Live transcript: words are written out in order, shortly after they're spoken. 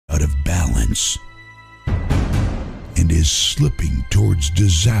distance and is slipping towards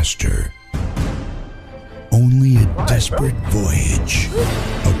disaster. Only a desperate voyage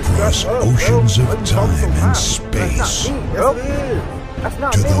across oceans of time and space to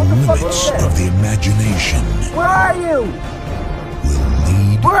the limits of the imagination. Where are you? Will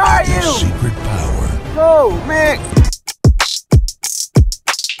lead to their secret power. Oh, man.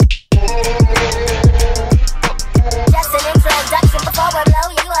 Just an introduction before we blow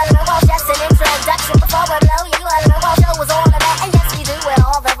you out of the wall. Just an introduction before we blow you out of the wall. Show was all of that, and yes, we do it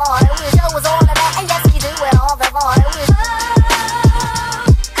all the more. Show was all of that, and yes, we do it all the more.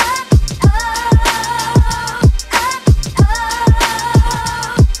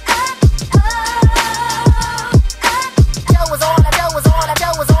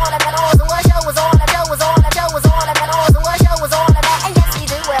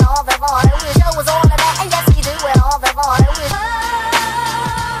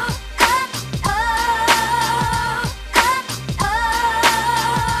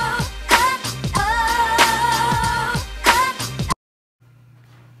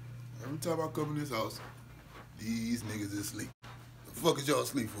 Every time I come in this house, these niggas is asleep. The fuck is y'all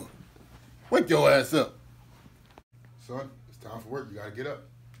asleep for? Wake your ass up. Son, it's time for work. You gotta get up.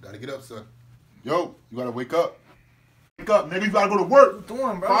 You gotta get up, son. Yo, you gotta wake up. Wake up, nigga. You gotta go to work. What you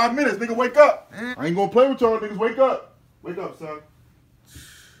doing, bro? 5 minutes, nigga. Wake up. I ain't gonna play with y'all niggas. Wake up. Wake up, son.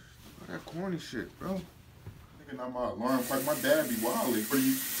 That corny shit, bro. Nigga, not my alarm clock. My dad be wildin' for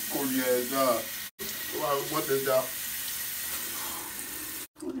these corny ass jobs. What this job?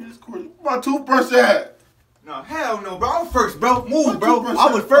 My toothbrush at? No, hell no, bro. I'm first, bro. Move, bro. I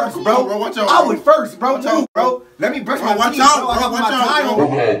I was first, bro. Watch out, I was first, bro. Watch out, Move, bro. Let me brush my watch teeth, out, bro. I bro. got Watch my out, tie bro.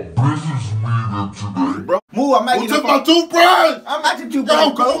 on. Bro, move. I'm Who making took my toothbrush? I'm not your Yo,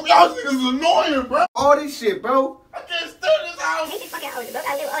 toothbrush, bro. y'all niggas is annoying, bro. All this shit, bro. I can't stand this house. I hate this fucking house, bro.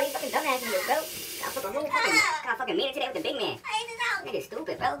 I live with all these fucking dumbasses, bro. Got fucking meeting today with the big man. I hate this house. Nigga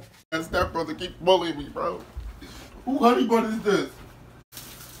stupid, bro. That stepbrother keep bullying me, bro. Who honey bun is this?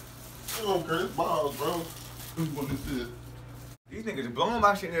 I don't care, it's Miles, bro. Who bun is this? These niggas are blowing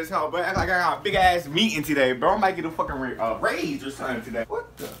my shit in this house, bro. Act like I got a big ass meeting today, bro. I might get a fucking raise or something today.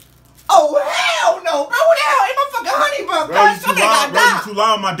 What the? Oh, hell no, bro. What the hell? Ain't my fucking honey bun, Bro, you too loud, bro. You too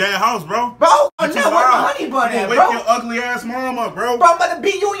loud in my dad's house, bro. Bro, I You know too where my loud. honey bun You at, wake bro. your ugly ass mom up, bro. Bro, I'm about to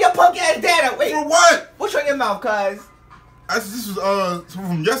beat you and your punk ass dad up. Wait. For what? What's on your mouth, cuz? This was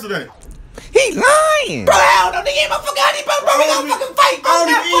from yesterday. He lying. Bro, hell no, nigga ain't my fucking honey bun, bro. We gonna fucking fight, bro. I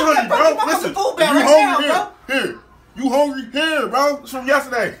don't even eat honey, bro. Listen, food if bag you right hungry now, bro. here. You hungry here, bro. It's from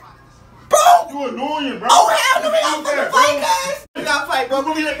yesterday. Bro. You annoying, bro. Oh, hell no, we gonna fucking fight, cuz. We gonna fight, bro.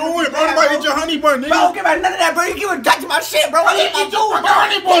 You really annoying, bro. Nobody eat your honey bun, nigga. Bro, don't give me none of that, bro. You keep touching my shit, bro. I Eat your fucking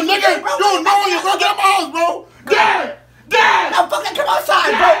honey bun, nigga. You annoying, bro. Get out my house, bro. Dad! Now fucking come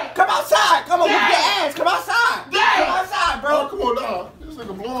outside, bro. Come outside. Come on, whip your ass. Come outside. Come outside, bro. Oh, come on, dog. This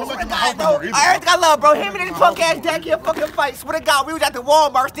nigga blowing like my house Bro, door either. everything I love, bro. Him and his punk ass dad get a fucking fight. Swear to God, we was at the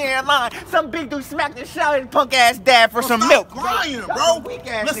Walmart standing in line. Some big dude smacked the shit out of his punk ass dad for some milk. Crying, Y'all bro. some weak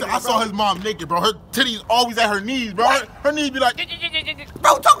ass Listen, niggas, I saw bro. his mom naked, bro. Her titties always at her knees, bro. Her knees be like.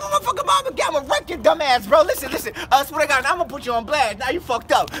 Bro, talk to my fucking mom again. I'm gonna wreck your dumb ass, bro. Listen. Swear to God, I'm gonna put you on blast. Now you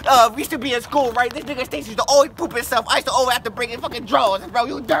fucked up. We used to be in school, right? This nigga Stacy used to always poop himself. I used to always have to bring in fucking drawers, bro.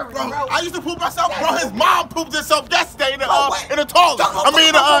 You dirty, bro. I used to poop myself, bro. His mom pooped herself yesterday in the toilet. Talk to my I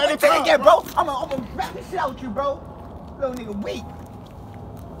mean, fucking mom in the again, toilet. bro. I'm gonna wrap this shit out with you, bro. Little nigga weak.